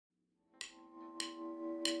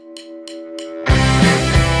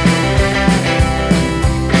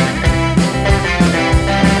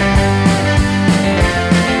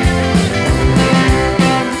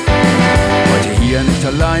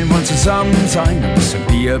zusammen sein, ein bisschen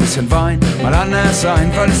Bier, ein bisschen Wein, mal anders sein,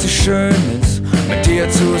 weil es so schön ist, mit dir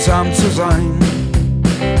zusammen zu sein.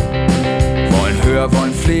 Wollen höher,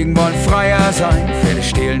 wollen fliegen, wollen freier sein, Pferde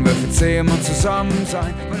stehlen, Wölfe zähmen und zusammen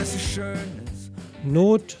sein, weil es so schön ist.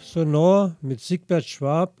 Not Sonor mit Siegbert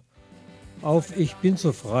Schwab auf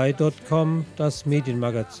ichbinzofrei.com, das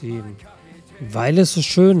Medienmagazin. Weil es so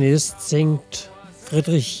schön ist, singt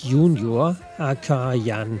Friedrich Junior, aka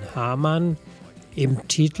Jan Hamann, im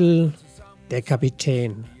Titel Der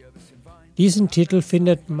Kapitän. Diesen Titel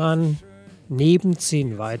findet man neben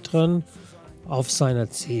 10 weiteren auf seiner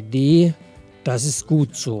CD Das ist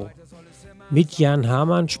gut so. Mit Jan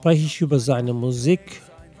Hamann spreche ich über seine Musik,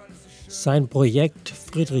 sein Projekt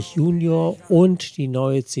Friedrich Junior und die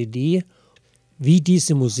neue CD, wie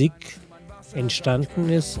diese Musik entstanden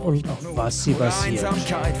ist und auf was sie basiert.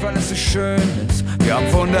 Weil es so schön ist, wir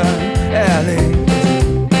haben Wunder erlebt.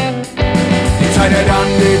 Die Zeit hält an,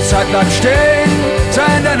 die Zeit bleibt stehen,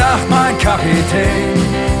 sei in der Nacht mein Kapitän.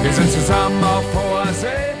 Wir sind zusammen auf hoher See.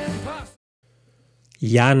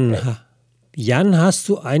 Jan, hast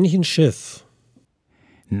du eigentlich ein Schiff?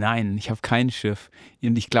 Nein, ich habe kein Schiff.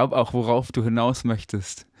 Und ich glaube auch, worauf du hinaus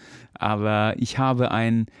möchtest. Aber ich habe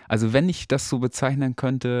also wenn ich das so bezeichnen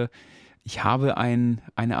könnte, ich habe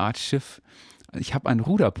eine Art Schiff. Ich habe ein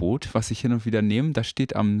Ruderboot, was ich hin und wieder nehme. Das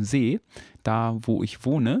steht am See, da wo ich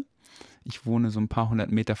wohne. Ich wohne so ein paar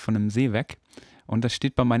 100 Meter von dem See weg. Und das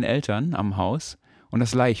steht bei meinen Eltern am Haus. Und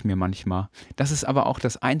das leihe ich mir manchmal. Das ist aber auch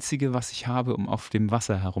das Einzige, was ich habe, um auf dem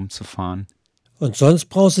Wasser herumzufahren. Und sonst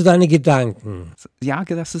brauchst du deine Gedanken. Ja,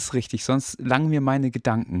 das ist richtig. Sonst langen mir meine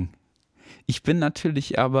Gedanken. Ich bin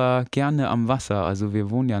natürlich aber gerne am Wasser. Also wir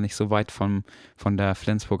wohnen ja nicht so weit von der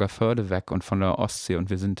Flensburger Förde weg und von der Ostsee. Und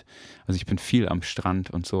ich bin viel am Strand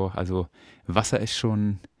und so. Also Wasser ist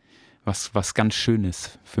schon was ganz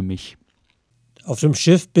Schönes für mich. Auf dem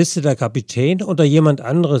Schiff bist du der Kapitän oder jemand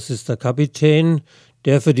anderes ist der Kapitän,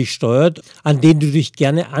 der für dich steuert, an den du dich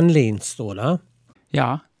gerne anlehnst, oder?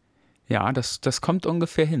 Ja, das kommt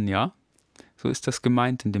ungefähr hin, ja. So ist das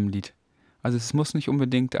gemeint in dem Lied. Also es muss nicht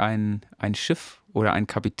unbedingt ein Schiff oder ein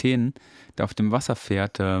Kapitän, der auf dem Wasser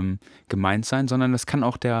fährt, gemeint sein, sondern das kann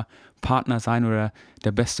auch der Partner sein oder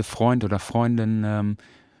der beste Freund oder Freundin,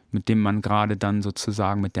 mit dem man gerade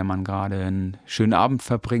einen schönen Abend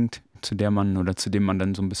verbringt, zu dem man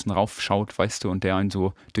dann so ein bisschen raufschaut, weißt du, und der einen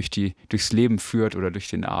so durchs Leben führt oder durch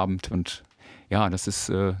den Abend. Und ja, das ist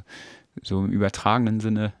so im übertragenen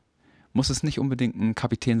Sinne, muss es nicht unbedingt ein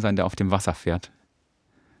Kapitän sein, der auf dem Wasser fährt.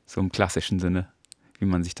 So im klassischen Sinne, wie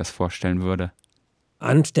man sich das vorstellen würde.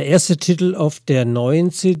 Und der erste Titel auf der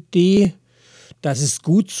neuen CD, das ist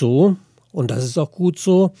gut so, und das ist auch gut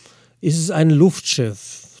so, ist es ein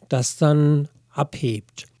Luftschiff, das dann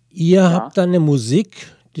abhebt. Ihr habt dann eine Musik,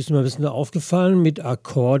 die ist mir ein bisschen aufgefallen, mit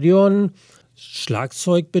Akkordeon,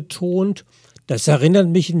 Schlagzeug betont. Das erinnert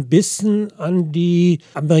mich ein bisschen an die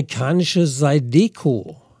amerikanische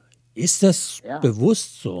Zydeco. Ist das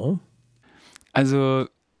bewusst so? Also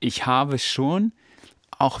ich habe schon,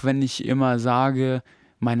 auch wenn ich immer sage,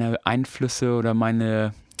 meine Einflüsse oder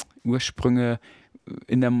meine Ursprünge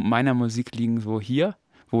meiner Musik liegen so hier,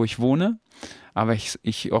 wo ich wohne. Aber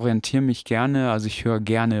ich orientiere mich gerne, also ich höre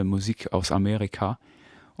gerne Musik aus Amerika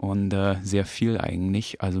und sehr viel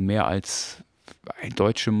eigentlich. Also mehr als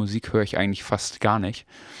deutsche Musik höre ich eigentlich fast gar nicht.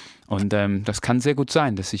 Und das kann sehr gut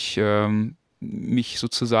sein, dass ich mich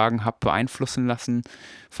sozusagen habe beeinflussen lassen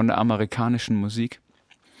von der amerikanischen Musik.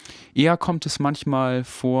 Eher kommt es manchmal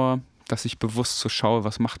vor, dass ich bewusst so schaue,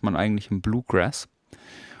 was macht man eigentlich im Bluegrass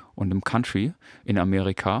und im Country in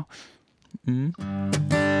Amerika. Mhm.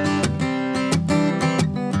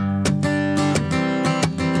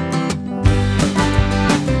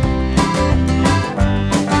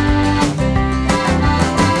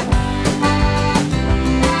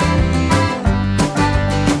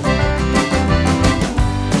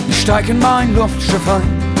 Ich steig in mein Luftschiff ein,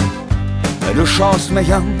 du schaust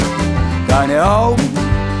mich an, deine Augen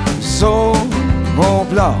so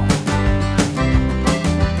blau.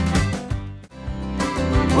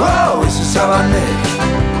 Wow, ist es aber nicht,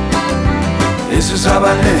 ist es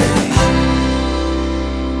aber nicht.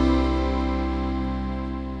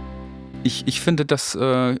 Ich finde das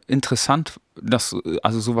interessant,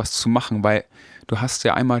 also sowas zu machen, weil du hast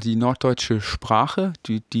ja einmal die norddeutsche Sprache,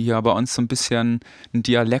 die ja bei uns so ein bisschen einen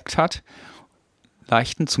Dialekt hat.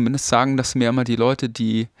 Leichten, zumindest sagen das mir immer die Leute,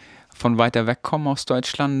 die von weiter weg kommen aus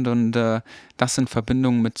Deutschland, und das in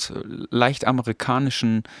Verbindung mit leicht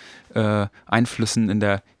amerikanischen Einflüssen in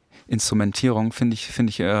der Instrumentierung finde ich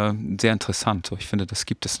sehr interessant. So, ich finde, das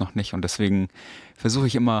gibt es noch nicht, und deswegen versuche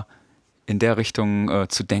ich immer in der Richtung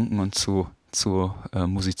zu denken und zu zu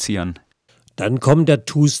musizieren. Dann kommt der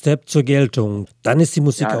Two-Step zur Geltung. Dann ist die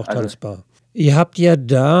Musik Ja, auch also- tanzbar. Ihr habt ja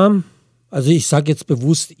da, also ich sage jetzt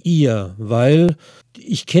bewusst ihr, weil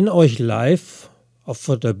ich kenne euch live auf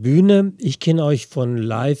der Bühne, ich kenne euch von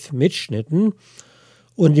Live-Mitschnitten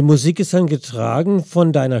und die Musik ist dann getragen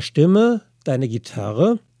von deiner Stimme, deiner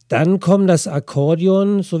Gitarre. Dann kommt das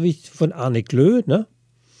Akkordeon, so wie von Arne Glö, ne?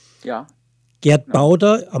 Ja. Gerd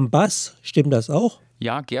Bauder am Bass, stimmt das auch?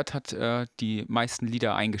 Ja, Gerd hat die meisten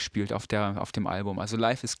Lieder eingespielt auf dem Album. Also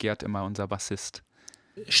live ist Gerd immer unser Bassist.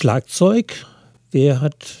 Schlagzeug, wer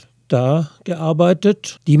hat da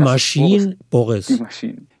gearbeitet? Die Das ist Maschinen, Boris. Die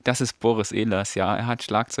Maschinen. Das ist Boris Ehlers, ja. Er hat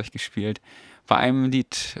Schlagzeug gespielt. Bei einem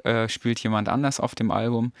Lied spielt jemand anders auf dem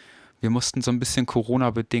Album. Wir mussten so ein bisschen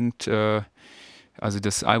Corona-bedingt, also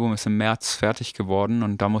das Album ist im März fertig geworden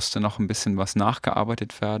und da musste noch ein bisschen was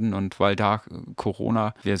nachgearbeitet werden. Und weil da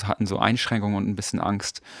Corona, wir hatten so Einschränkungen und ein bisschen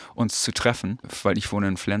Angst, uns zu treffen, weil ich wohne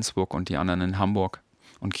in Flensburg und die anderen in Hamburg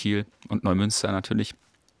und Kiel und Neumünster natürlich.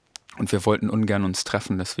 Und wir wollten ungern uns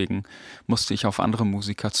treffen, deswegen musste ich auf andere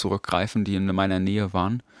Musiker zurückgreifen, die in meiner Nähe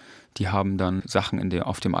waren. Die haben dann Sachen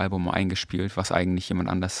auf dem Album eingespielt, was eigentlich jemand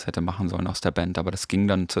anders hätte machen sollen aus der Band, aber das ging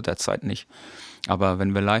dann zu der Zeit nicht. Aber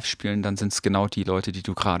wenn wir live spielen, dann sind es genau die Leute, die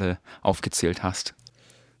du gerade aufgezählt hast.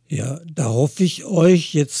 Ja, da hoffe ich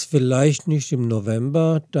euch jetzt vielleicht nicht im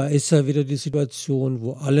November. Da ist ja wieder die Situation,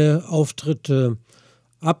 wo alle Auftritte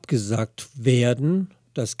abgesagt werden.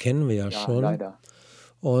 Das kennen wir ja schon. Leider.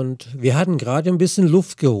 Und wir hatten gerade ein bisschen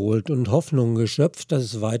Luft geholt und Hoffnung geschöpft, dass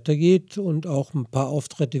es weitergeht und auch ein paar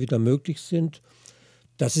Auftritte wieder möglich sind.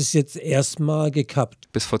 Das ist jetzt erstmal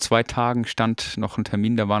gekappt. Bis vor 2 Tagen stand noch ein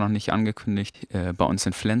Termin, der war noch nicht angekündigt, bei uns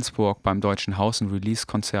in Flensburg beim Deutschen Haus ein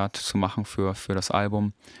Release-Konzert zu machen für das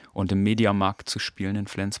Album und im Mediamarkt zu spielen in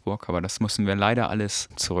Flensburg. Aber das müssen wir leider alles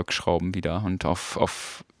zurückschrauben wieder und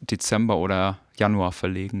auf Dezember oder Januar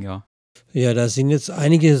verlegen, ja. Ja, da sind jetzt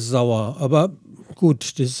einige sauer. Aber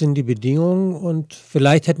gut, das sind die Bedingungen und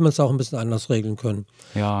vielleicht hätte man es auch ein bisschen anders regeln können.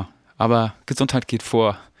 Ja, aber Gesundheit geht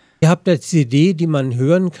vor. Ihr habt eine CD, die man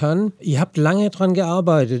hören kann. Ihr habt lange dran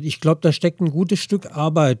gearbeitet. Ich glaube, da steckt ein gutes Stück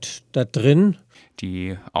Arbeit da drin.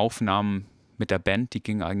 Die Aufnahmen mit der Band, die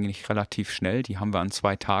gingen eigentlich relativ schnell. Die haben wir an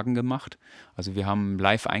 2 Tagen gemacht. Also wir haben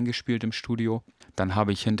live eingespielt im Studio. Dann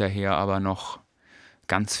habe ich hinterher aber noch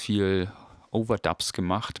ganz viel Overdubs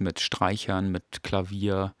gemacht mit Streichern, mit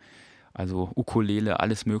Klavier, also Ukulele,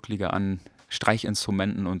 alles Mögliche an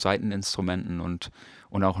Streichinstrumenten und Saiteninstrumenten und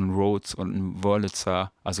auch ein Rhodes und ein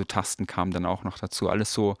Wurlitzer, also Tasten kamen dann auch noch dazu.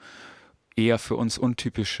 Alles so eher für uns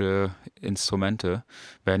untypische Instrumente,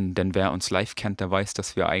 denn wer uns live kennt, der weiß,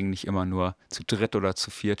 dass wir eigentlich immer nur zu dritt oder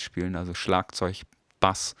zu viert spielen, also Schlagzeug,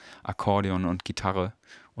 Bass, Akkordeon und Gitarre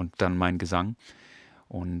und dann mein Gesang.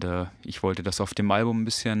 Und ich wollte das auf dem Album ein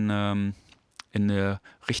bisschen in eine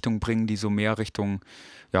Richtung bringen, die so mehr Richtung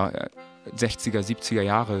 60er, 70er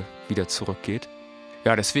Jahre wieder zurückgeht.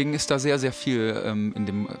 Ja, deswegen ist da sehr, sehr viel in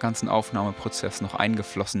dem ganzen Aufnahmeprozess noch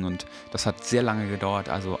eingeflossen und das hat sehr lange gedauert,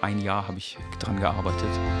 also 1 Jahr habe ich dran gearbeitet.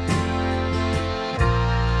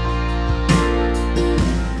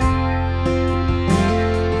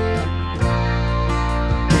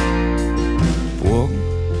 Burgen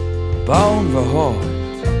bauen wir heute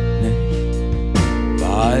nicht,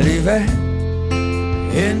 weil die Welt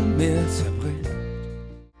in mir zerbricht,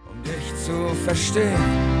 um dich zu verstehen.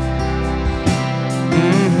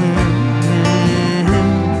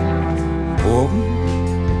 Burgen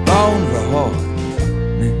bauen wir heute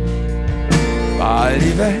nicht, weil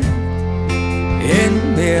die Welt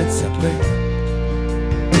in mir zerbricht.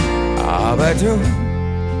 Aber du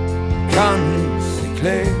kannst sie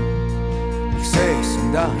kleben, ich seh's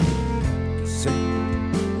in deinem Gesicht.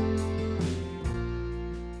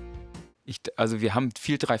 Also wir haben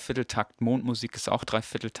viel Dreivierteltakt, Mondmusik ist auch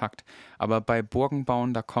Dreivierteltakt, aber bei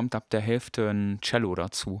Burgenbauen, da kommt ab der Hälfte ein Cello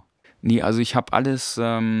dazu. Nee, also ich habe alles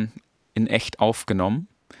in echt aufgenommen,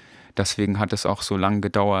 deswegen hat es auch so lang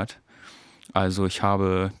gedauert. Also ich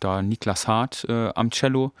habe da Niklas Hart am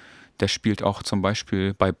Cello, der spielt auch zum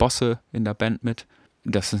Beispiel bei Bosse in der Band mit.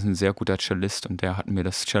 Das ist ein sehr guter Cellist und der hat mir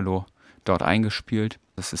das Cello dort eingespielt.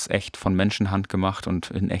 Das ist echt von Menschenhand gemacht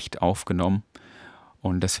und in echt aufgenommen.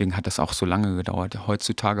 Und deswegen hat das auch so lange gedauert.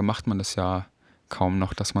 Heutzutage macht man das ja kaum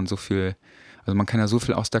noch, dass man so viel, also man kann ja so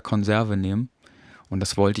viel aus der Konserve nehmen. Und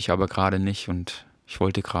das wollte ich aber gerade nicht. Und ich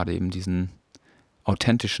wollte gerade eben diesen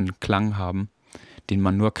authentischen Klang haben, den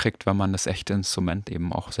man nur kriegt, wenn man das echte Instrument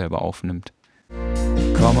eben auch selber aufnimmt.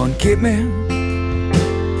 Komm und gib mir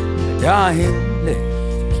dahin Licht,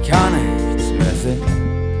 ich kann nichts mehr sehen.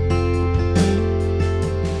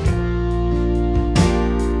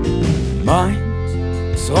 Meins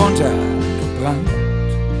ist runtergebrochen, verbrannt.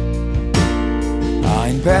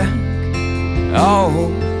 Ein Berg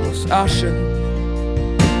aus Asche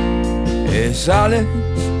ist alles,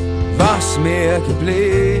 was mir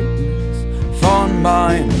geblieben ist von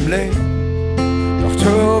meinem Leben. Doch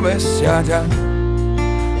du bist ja da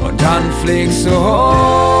und dann fliegst du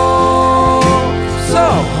hoch, so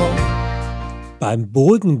hoch. Beim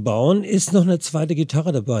Burgenbauen ist noch eine zweite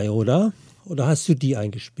Gitarre dabei, oder? Oder hast du die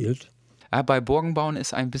eingespielt? Ja, bei Burgenbauen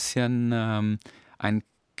ist ein bisschen ein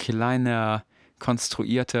kleiner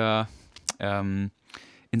konstruierter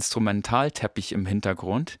Instrumentalteppich im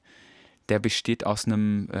Hintergrund. Der besteht aus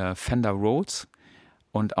einem Fender Rhodes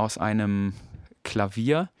und aus einem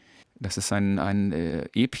Klavier. Das ist ein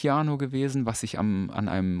E-Piano gewesen, was ich an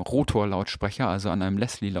einem Rotor-Lautsprecher, also an einem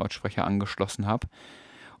Leslie-Lautsprecher angeschlossen habe.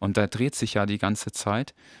 Und da dreht sich ja die ganze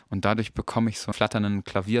Zeit und dadurch bekomme ich so einen flatternden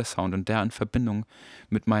Klaviersound. Und der in Verbindung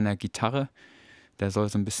mit meiner Gitarre, der soll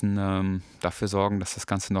so ein bisschen dafür sorgen, dass das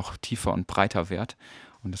Ganze noch tiefer und breiter wird.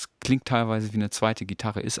 Und es klingt teilweise wie eine zweite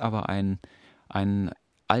Gitarre, ist aber ein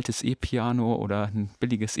altes E-Piano oder ein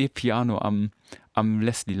billiges E-Piano am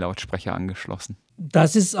Leslie-Lautsprecher angeschlossen.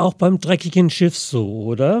 Das ist auch beim dreckigen Schiff so,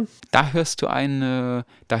 oder? Da hörst du eine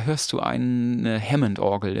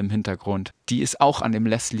Hammond-Orgel im Hintergrund. Die ist auch an dem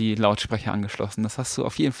Leslie-Lautsprecher angeschlossen. Das hast du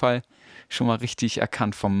auf jeden Fall schon mal richtig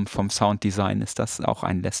erkannt. Vom Sounddesign ist das auch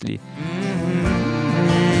ein Leslie.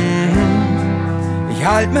 Ich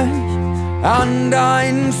halte mich an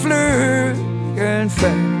deinen Flügeln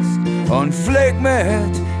fest und flieg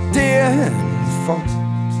mit dir hinfort.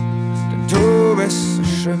 Denn du bist so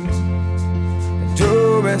schön.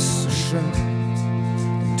 Du bist so schön,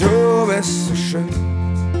 du bist so schön,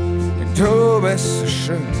 du bist so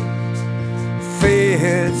schön,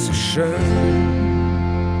 viel zu schön.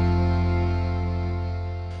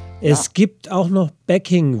 Es gibt auch noch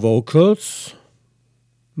Backing Vocals.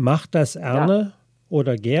 Macht das Erne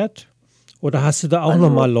oder Gerd? Oder hast du da auch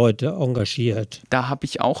noch mal Leute engagiert? Da habe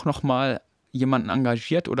ich auch noch mal jemanden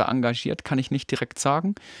engagiert, kann ich nicht direkt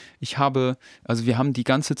sagen. Wir haben die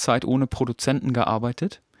ganze Zeit ohne Produzenten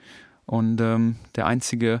gearbeitet und der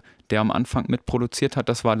Einzige, der am Anfang mitproduziert hat,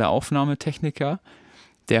 das war der Aufnahmetechniker.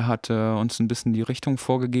 Der hat uns ein bisschen die Richtung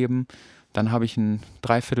vorgegeben. Dann habe ich ein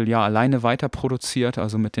Dreivierteljahr alleine weiter produziert,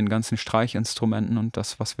 also mit den ganzen Streichinstrumenten und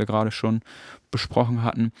das, was wir gerade schon besprochen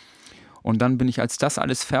hatten. Und dann bin ich, als das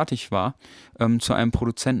alles fertig war, zu einem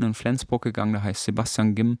Produzenten in Flensburg gegangen, der heißt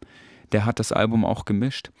Sebastian Gimm. Der hat das Album auch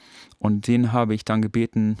gemischt und den habe ich dann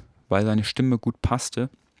gebeten, weil seine Stimme gut passte,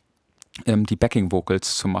 die Backing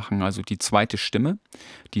Vocals zu machen, also die zweite Stimme,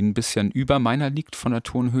 die ein bisschen über meiner liegt von der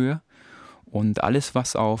Tonhöhe. Und alles,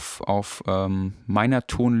 was auf meiner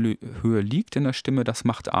Tonhöhe liegt in der Stimme, das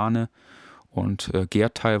macht Arne und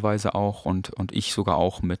Gerd teilweise auch und ich sogar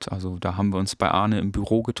auch mit. Also da haben wir uns bei Arne im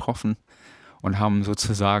Büro getroffen und haben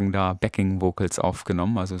sozusagen da Backing Vocals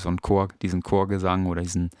aufgenommen, also so einen Chor, diesen Chorgesang oder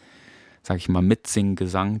diesen, sag ich mal,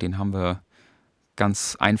 Mitsinggesang, den haben wir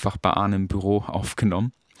ganz einfach bei Arne im Büro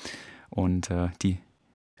aufgenommen. Und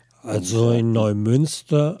Also in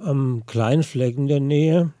Neumünster am Kleinfleck in der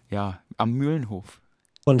Nähe. Ja, am Mühlenhof.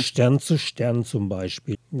 Von Stern zu Stern zum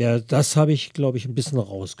Beispiel. Ja, das habe ich, glaube ich, ein bisschen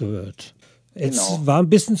rausgehört. Jetzt war ein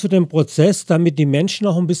bisschen zu dem Prozess, damit die Menschen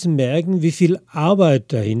auch ein bisschen merken, wie viel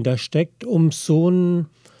Arbeit dahinter steckt, um so ein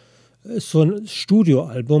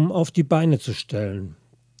Studioalbum auf die Beine zu stellen.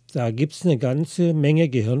 Da gibt es eine ganze Menge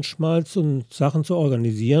Gehirnschmalz und Sachen zu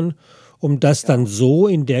organisieren, um das dann so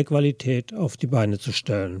in der Qualität auf die Beine zu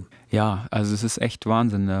stellen. Ja, also es ist echt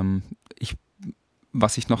Wahnsinn.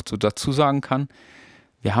 Was ich noch dazu sagen kann,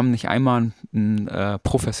 wir haben nicht einmal ein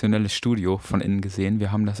professionelles Studio von innen gesehen.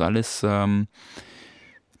 Wir haben das alles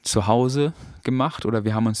zu Hause gemacht oder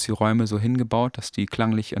wir haben uns die Räume so hingebaut, dass die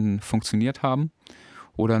klanglich funktioniert haben.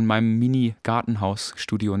 Oder in meinem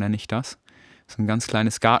Mini-Gartenhaus-Studio nenne ich das. Das ist ein ganz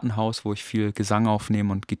kleines Gartenhaus, wo ich viel Gesang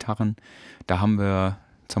aufnehme und Gitarren. Da haben wir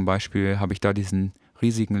zum Beispiel, habe ich da diesen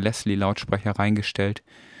riesigen Leslie-Lautsprecher reingestellt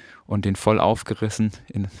und den voll aufgerissen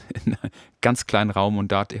in einen ganz kleinen Raum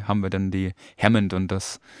und da haben wir dann die Hammond und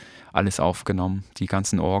das alles aufgenommen, die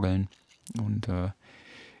ganzen Orgeln. Und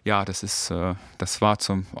das war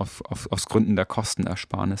aus Gründen der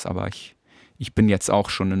Kostenersparnis, aber ich bin jetzt auch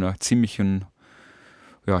schon in einer ziemlichen,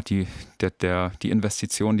 die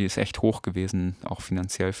Investition, die ist echt hoch gewesen, auch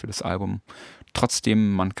finanziell für das Album.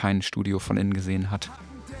 Trotzdem man kein Studio von innen gesehen hat.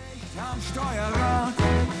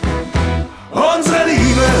 Unsere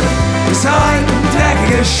Liebe ist ein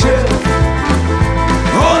dreckiges Schiff.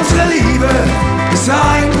 Unsere Liebe ist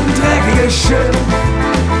ein dreckiges Schiff.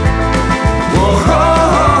 Wow, wow,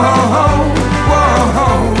 wow, wow,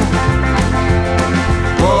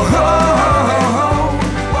 wow, wow.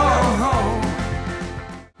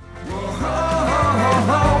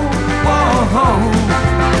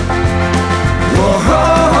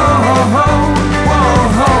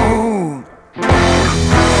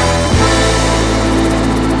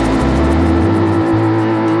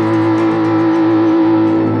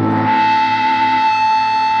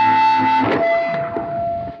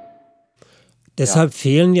 Deshalb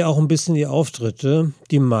fehlen ja auch ein bisschen die Auftritte.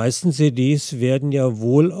 Die meisten CDs werden ja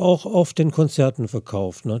wohl auch auf den Konzerten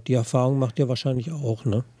verkauft, ne? Die Erfahrung macht ihr wahrscheinlich auch,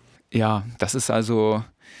 ne? Ja, das ist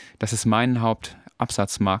mein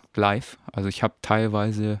Hauptabsatzmarkt live. Also ich habe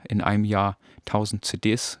teilweise in einem Jahr 1000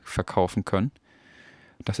 CDs verkaufen können.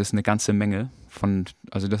 Das ist eine ganze Menge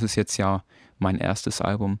also das ist jetzt ja mein erstes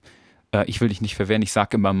Album. Ich will dich nicht verwehren, ich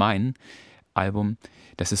sage immer mein Album.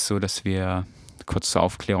 Das ist so, dass wir, kurz zur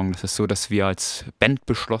Aufklärung, das ist so, dass wir als Band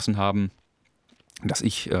beschlossen haben, dass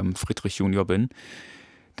ich Friedrich Junior bin.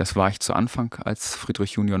 Das war ich zu Anfang, als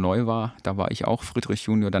Friedrich Junior neu war. Da war ich auch Friedrich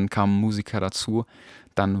Junior, dann kamen Musiker dazu.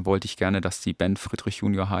 Dann wollte ich gerne, dass die Band Friedrich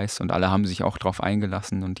Junior heißt und alle haben sich auch drauf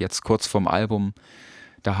eingelassen. Und jetzt kurz vorm Album,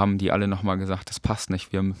 da haben die alle nochmal gesagt, das passt nicht,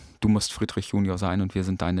 du musst Friedrich Junior sein und wir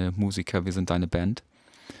sind deine Musiker, wir sind deine Band.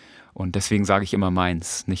 Und deswegen sage ich immer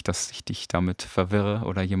meins, nicht, dass ich dich damit verwirre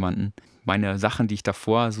oder jemanden. Meine Sachen, die ich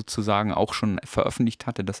davor sozusagen auch schon veröffentlicht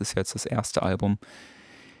hatte, das ist jetzt das erste Album,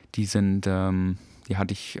 die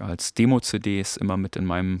hatte ich als Demo-CDs immer mit in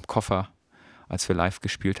meinem Koffer, als wir live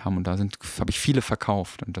gespielt haben. Und da habe ich viele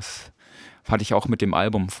verkauft. Und das hatte ich auch mit dem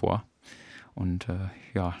Album vor. Und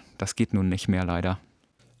das geht nun nicht mehr leider.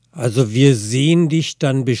 Also wir sehen dich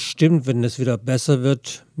dann bestimmt, wenn es wieder besser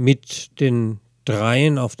wird, mit den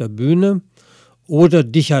Dreien auf der Bühne oder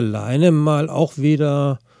dich alleine mal auch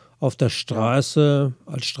wieder auf der Straße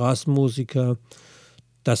als Straßenmusiker.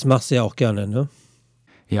 Das machst du ja auch gerne, ne?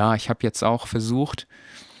 Ja, ich habe jetzt auch versucht,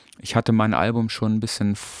 ich hatte mein Album schon ein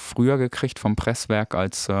bisschen früher gekriegt vom Presswerk,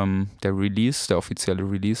 als der offizielle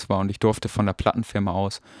Release war, und ich durfte von der Plattenfirma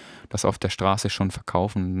aus das auf der Straße schon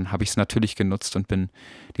verkaufen. Dann habe ich es natürlich genutzt und bin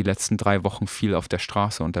die letzten 3 Wochen viel auf der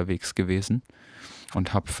Straße unterwegs gewesen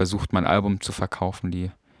und habe versucht, mein Album zu verkaufen.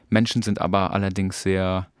 Die Menschen sind aber allerdings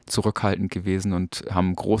sehr zurückhaltend gewesen und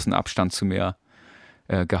haben großen Abstand zu mir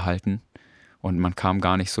gehalten. Und man kam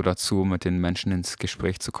gar nicht so dazu, mit den Menschen ins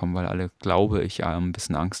Gespräch zu kommen, weil alle, glaube ich, ein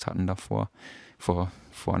bisschen Angst hatten davor, vor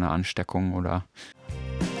einer Ansteckung oder...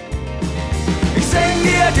 Ich sing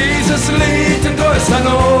dir dieses Lied in größter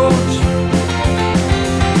Not.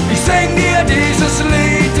 Ich sing dir dieses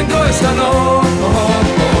Lied in größter Not.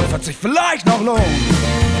 Was sich vielleicht noch lohnt,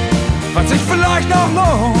 was sich vielleicht noch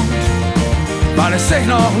lohnt, weil es sich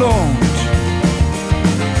noch lohnt.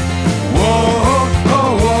 Wow,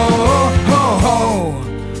 oh, oh, oh,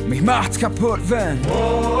 oh. Mich macht's kaputt, wenn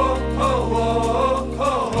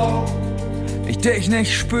ich dich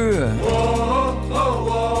nicht spür.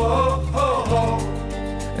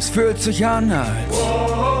 Es fühlt sich an, als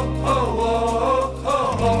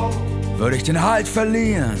würde ich den Halt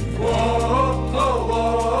verlieren.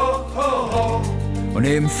 Und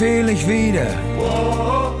eben fehl ich wieder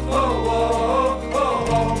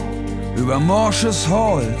über morsches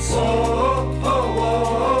Holz.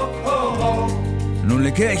 Nun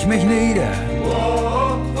lege ich mich nieder,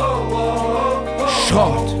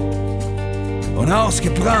 Schrott und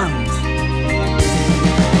ausgebrannt.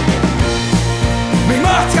 Mich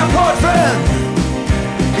macht's kaputt,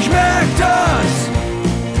 wenn ich merk, dass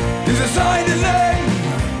dieses eine Leben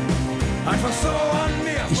einfach so an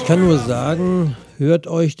mir. Ich kann nur sagen, hört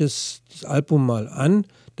euch das Album mal an.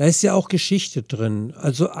 Da ist ja auch Geschichte drin.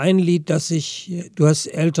 Also ein Lied, du hast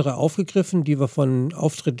ältere aufgegriffen, die wir von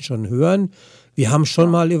Auftritten schon hören. Wir haben schon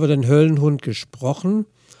mal über den Höllenhund gesprochen.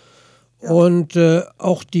 Und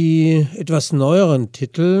auch die etwas neueren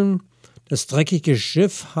Titel, das dreckige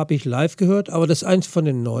Schiff, habe ich live gehört, aber das ist eins von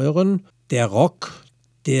den neueren. Der Rock,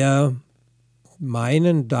 der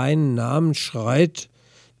deinen Namen schreit,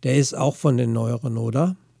 der ist auch von den neueren,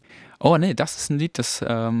 oder? Oh nee, das ist ein Lied, das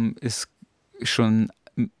ist schon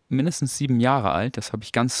mindestens 7 Jahre alt. Das habe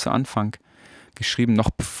ich ganz zu Anfang geschrieben. Noch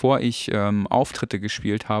bevor ich Auftritte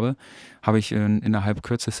gespielt habe, habe ich innerhalb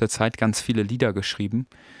kürzester Zeit ganz viele Lieder geschrieben.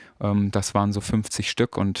 Das waren so 50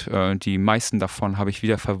 Stück und die meisten davon habe ich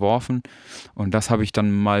wieder verworfen. Und das habe ich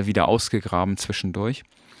dann mal wieder ausgegraben zwischendurch.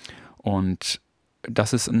 Und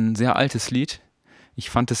das ist ein sehr altes Lied. Ich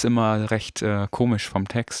fand es immer recht komisch vom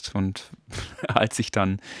Text, und als ich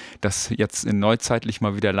dann das jetzt neuzeitlich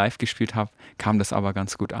mal wieder live gespielt habe, kam das aber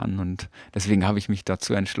ganz gut an, und deswegen habe ich mich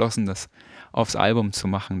dazu entschlossen, das aufs Album zu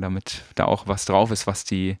machen, damit da auch was drauf ist, was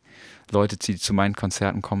die Leute, die zu meinen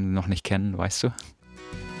Konzerten kommen, noch nicht kennen, weißt du?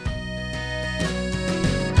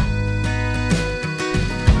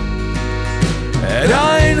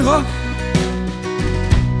 Dein Rock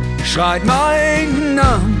schreit meinen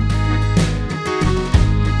Namen.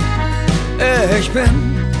 Ich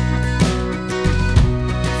bin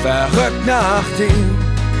verrückt nach dir.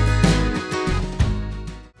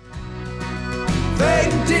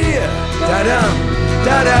 Wegen dir, dadam,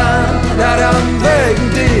 dadam, dadam, wegen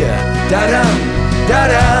dir, dadam.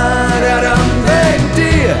 da-dam, wegen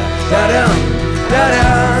dir, da-dam,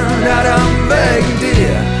 da-dam, wegen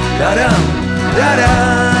dir, da-dam,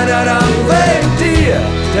 da-dam, wegen dir,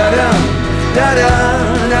 da-dam,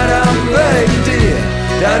 da-dam, wegen dir,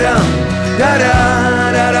 da-dam,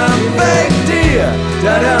 da-dam, wegen dir,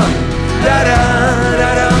 da-dam,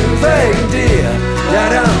 da-dam, wegen dir,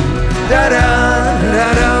 da-dam,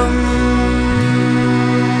 da-dam.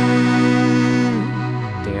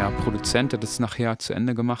 Der Produzent, der das nachher zu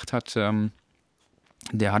Ende gemacht hat,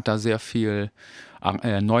 der hat da sehr viel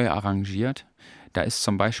neu arrangiert. Da ist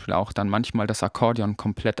zum Beispiel auch dann manchmal das Akkordeon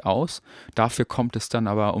komplett aus. Dafür kommt es dann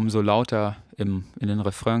aber umso lauter in den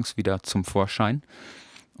Refrains wieder zum Vorschein.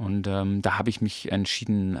 Und da habe ich mich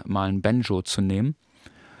entschieden, mal ein Banjo zu nehmen.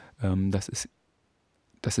 Das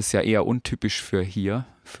ist ja eher untypisch für hier.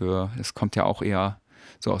 Es kommt ja auch eher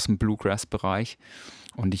so aus dem Bluegrass-Bereich.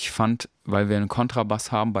 Und ich fand, weil wir einen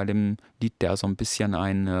Kontrabass haben bei dem Lied, der so ein bisschen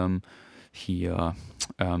ein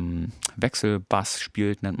Wechselbass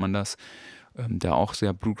spielt, nennt man das, der auch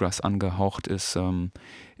sehr Bluegrass angehaucht ist,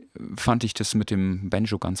 fand ich das mit dem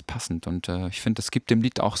Banjo ganz passend. Und ich finde, es gibt dem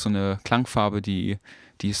Lied auch so eine Klangfarbe, die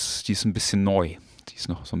ist ein bisschen neu. Die ist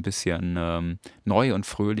noch so ein bisschen neu und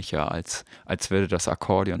fröhlicher, als würde das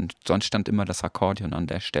Akkordeon. Sonst stand immer das Akkordeon an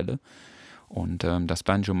der Stelle. Und das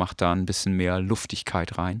Banjo macht da ein bisschen mehr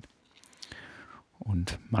Luftigkeit rein.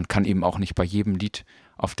 Und man kann eben auch nicht bei jedem Lied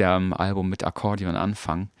auf dem Album mit Akkordeon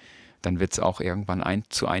anfangen. Dann wird es auch irgendwann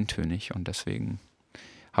zu eintönig. Und deswegen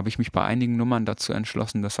habe ich mich bei einigen Nummern dazu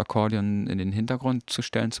entschlossen, das Akkordeon in den Hintergrund zu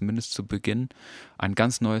stellen, zumindest zu Beginn, ein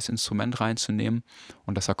ganz neues Instrument reinzunehmen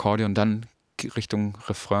und das Akkordeon dann Richtung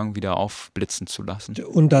Refrain wieder aufblitzen zu lassen.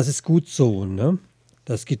 Und das ist gut so, ne?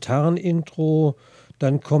 Das Gitarrenintro,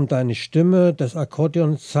 dann kommt deine Stimme, das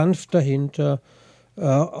Akkordeon sanft dahinter,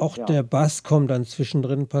 auch der Bass kommt dann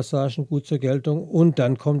zwischendrin Passagen gut zur Geltung und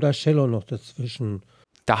dann kommt das Cello noch dazwischen.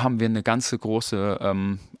 Da haben wir eine ganze große,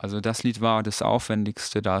 also das Lied war das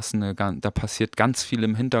Aufwendigste, da passiert ganz viel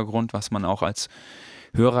im Hintergrund, was man auch als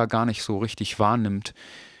Hörer gar nicht so richtig wahrnimmt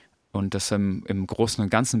und das im Großen und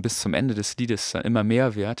Ganzen bis zum Ende des Liedes immer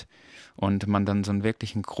mehr wird und man dann so einen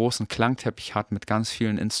wirklichen großen Klangteppich hat mit ganz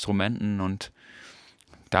vielen Instrumenten und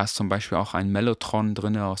da ist zum Beispiel auch ein Mellotron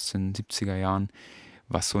drin aus den 70er Jahren,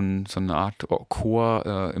 was so eine Art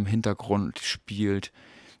Chor im Hintergrund spielt.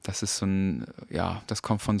 Das ist das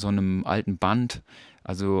kommt von so einem alten Band,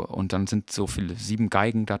 also und dann sind so viele 7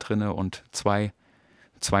 Geigen da drin und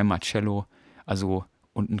zweimal Cello, also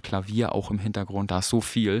und ein Klavier auch im Hintergrund. Da ist so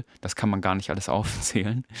viel, das kann man gar nicht alles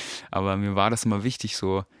aufzählen. Aber mir war das immer wichtig,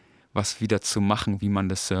 so was wieder zu machen, wie man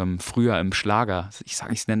das früher im Schlager,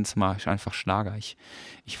 ich nenne es mal einfach Schlager. Ich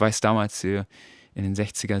weiß damals in den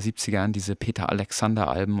 60er, 70er Jahren diese Peter Alexander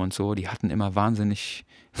Alben und so, die hatten immer wahnsinnig,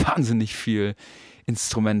 wahnsinnig viel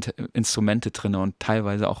Instrumente drin und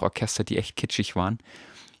teilweise auch Orchester, die echt kitschig waren.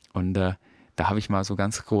 Und da habe ich mal so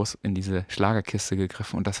ganz groß in diese Schlagerkiste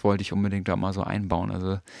gegriffen und das wollte ich unbedingt da mal so einbauen.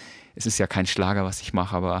 Also es ist ja kein Schlager, was ich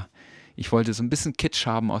mache, aber ich wollte so ein bisschen Kitsch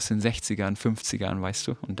haben aus den 60ern, 50ern, weißt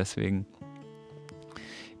du? Und deswegen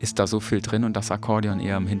ist da so viel drin und das Akkordeon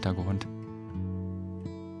eher im Hintergrund.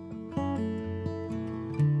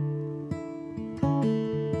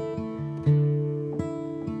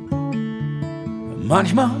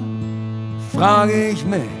 Manchmal frage ich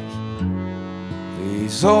mich, wie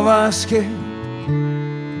sowas geht.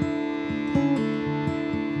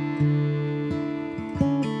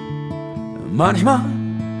 Manchmal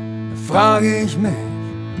frage ich mich,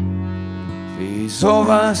 wie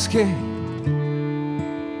sowas geht.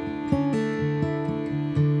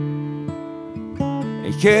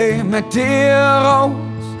 Ich geh mit dir raus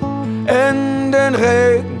in den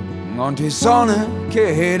Regen und die Sonne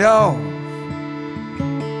geht auf.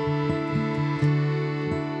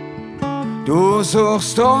 Du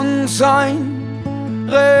suchst uns ein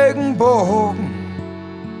Regenbogen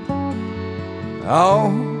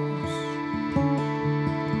aus.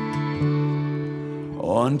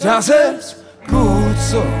 Und das ist gut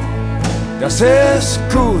so, das ist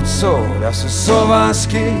gut so, dass es sowas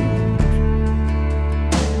gibt.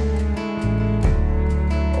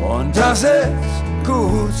 Und das ist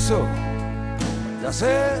gut so.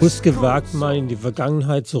 Bewusst gewagt, mal in die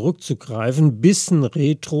Vergangenheit zurückzugreifen, ein bisschen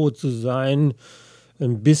retro zu sein,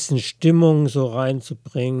 ein bisschen Stimmung so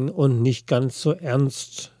reinzubringen und nicht ganz so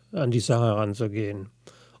ernst an die Sache ranzugehen.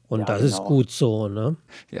 Und ja, das ist gut so, ne?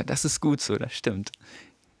 Ja, das ist gut so, das stimmt.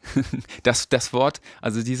 Das Wort,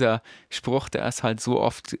 also dieser Spruch, der ist halt so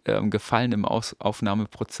oft gefallen im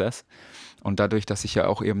Aufnahmeprozess. Und dadurch, dass ich ja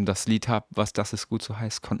auch eben das Lied habe, was Das ist gut so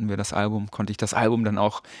heißt, konnte ich das Album dann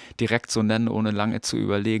auch direkt so nennen, ohne lange zu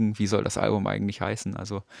überlegen, wie soll das Album eigentlich heißen.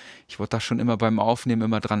 Also ich wurde da schon immer beim Aufnehmen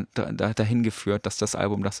immer dahin geführt, dass das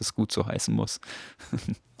Album Das ist gut so heißen muss.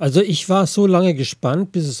 Also ich war so lange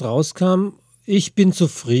gespannt, bis es rauskam. Ich bin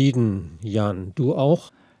zufrieden, Jan. Du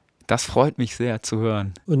auch? Das freut mich sehr zu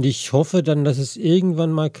hören. Und ich hoffe dann, dass es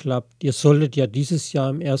irgendwann mal klappt. Ihr solltet ja dieses Jahr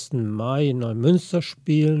am 1. Mai in Neumünster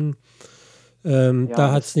spielen.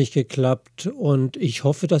 Da hat es nicht geklappt. Und ich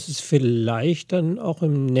hoffe, dass es vielleicht dann auch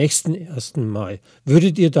im nächsten 1. Mai.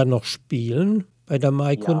 Würdet ihr dann noch spielen bei der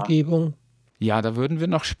Mai-Kundgebung? Ja, da würden wir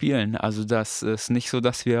noch spielen. Also das ist nicht so,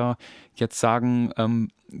 dass wir jetzt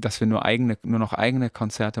sagen, dass wir nur noch eigene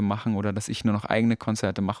Konzerte machen oder dass ich nur noch eigene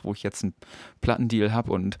Konzerte mache, wo ich jetzt einen Plattendeal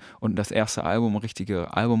habe und das erste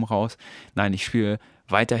richtige Album raus. Nein, ich spiele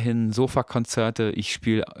weiterhin Sofakonzerte, ich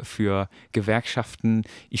spiele für Gewerkschaften,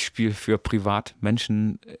 ich spiele für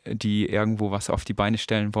Privatmenschen, die irgendwo was auf die Beine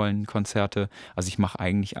stellen wollen, Konzerte. Also ich mache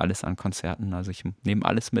eigentlich alles an Konzerten. Also ich nehme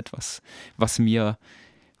alles mit, was mir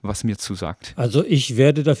zusagt. Also ich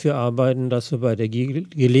werde dafür arbeiten, dass wir bei der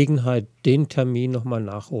Gelegenheit den Termin nochmal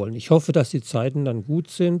nachholen. Ich hoffe, dass die Zeiten dann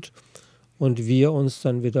gut sind und wir uns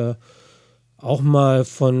dann wieder auch mal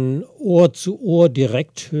von Ohr zu Ohr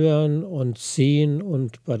direkt hören und sehen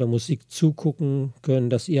und bei der Musik zugucken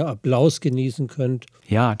können, dass ihr Applaus genießen könnt.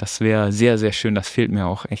 Ja, das wäre sehr, sehr schön. Das fehlt mir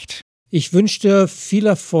auch echt. Ich wünsche dir viel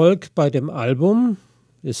Erfolg bei dem Album.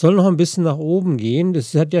 Es soll noch ein bisschen nach oben gehen.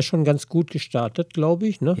 Das hat ja schon ganz gut gestartet, glaube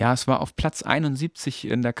ich, ne? Ja, es war auf Platz 71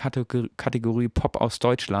 in der Kategorie Pop aus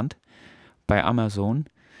Deutschland bei Amazon.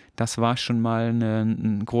 Das war schon mal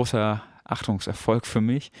ein großer Achtungserfolg für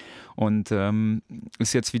mich und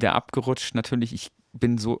ist jetzt wieder abgerutscht. Natürlich, ich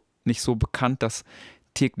bin nicht so bekannt, dass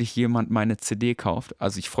täglich jemand meine CD kauft.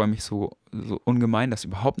 Also ich freue mich so ungemein, dass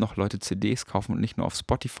überhaupt noch Leute CDs kaufen und nicht nur auf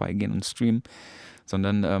Spotify gehen und streamen,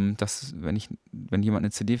 sondern dass, wenn jemand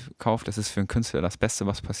eine CD kauft, das ist für einen Künstler das Beste,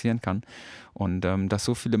 was passieren kann. Und dass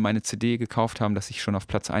so viele meine CD gekauft haben, dass ich schon auf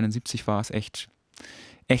Platz 71 war, ist echt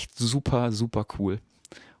super, super cool.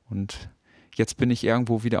 Und jetzt bin ich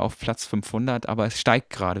irgendwo wieder auf Platz 500, aber es steigt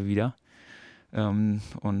gerade wieder.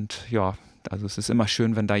 Und ja, also es ist immer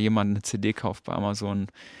schön, wenn da jemand eine CD kauft bei Amazon.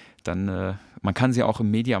 Dann, man kann sie auch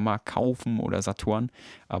im Mediamarkt kaufen oder Saturn,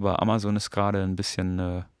 aber Amazon ist gerade ein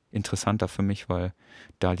bisschen interessanter für mich, weil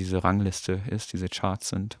da diese Rangliste ist, diese Charts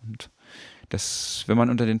sind. Und das, wenn man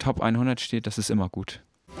unter den Top 100 steht, das ist immer gut.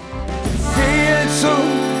 Viel zu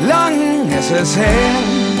lang ist es her.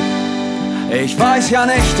 Ich weiß ja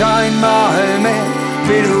nicht einmal mehr,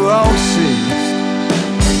 wie du aussiehst.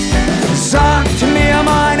 Sagt mir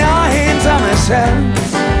mein einsames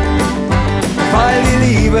Herz, weil die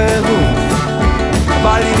Liebe ruft,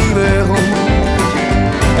 weil die Liebe ruft,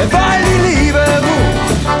 weil die Liebe ruft,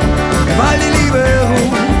 weil die Liebe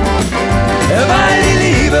ruft, weil die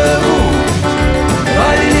Liebe ruft,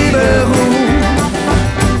 weil die Liebe ruft.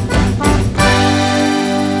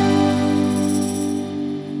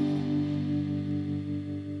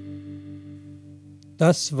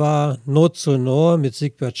 Das war Not Sonor mit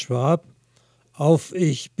Sigbert Schwab auf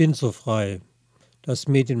Ich bin so frei, das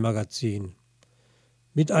Medienmagazin.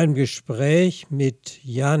 Mit einem Gespräch mit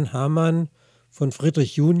Jan Hamann von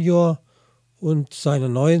Friedrich Junior und seiner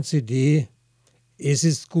neuen CD Es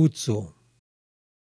ist gut so.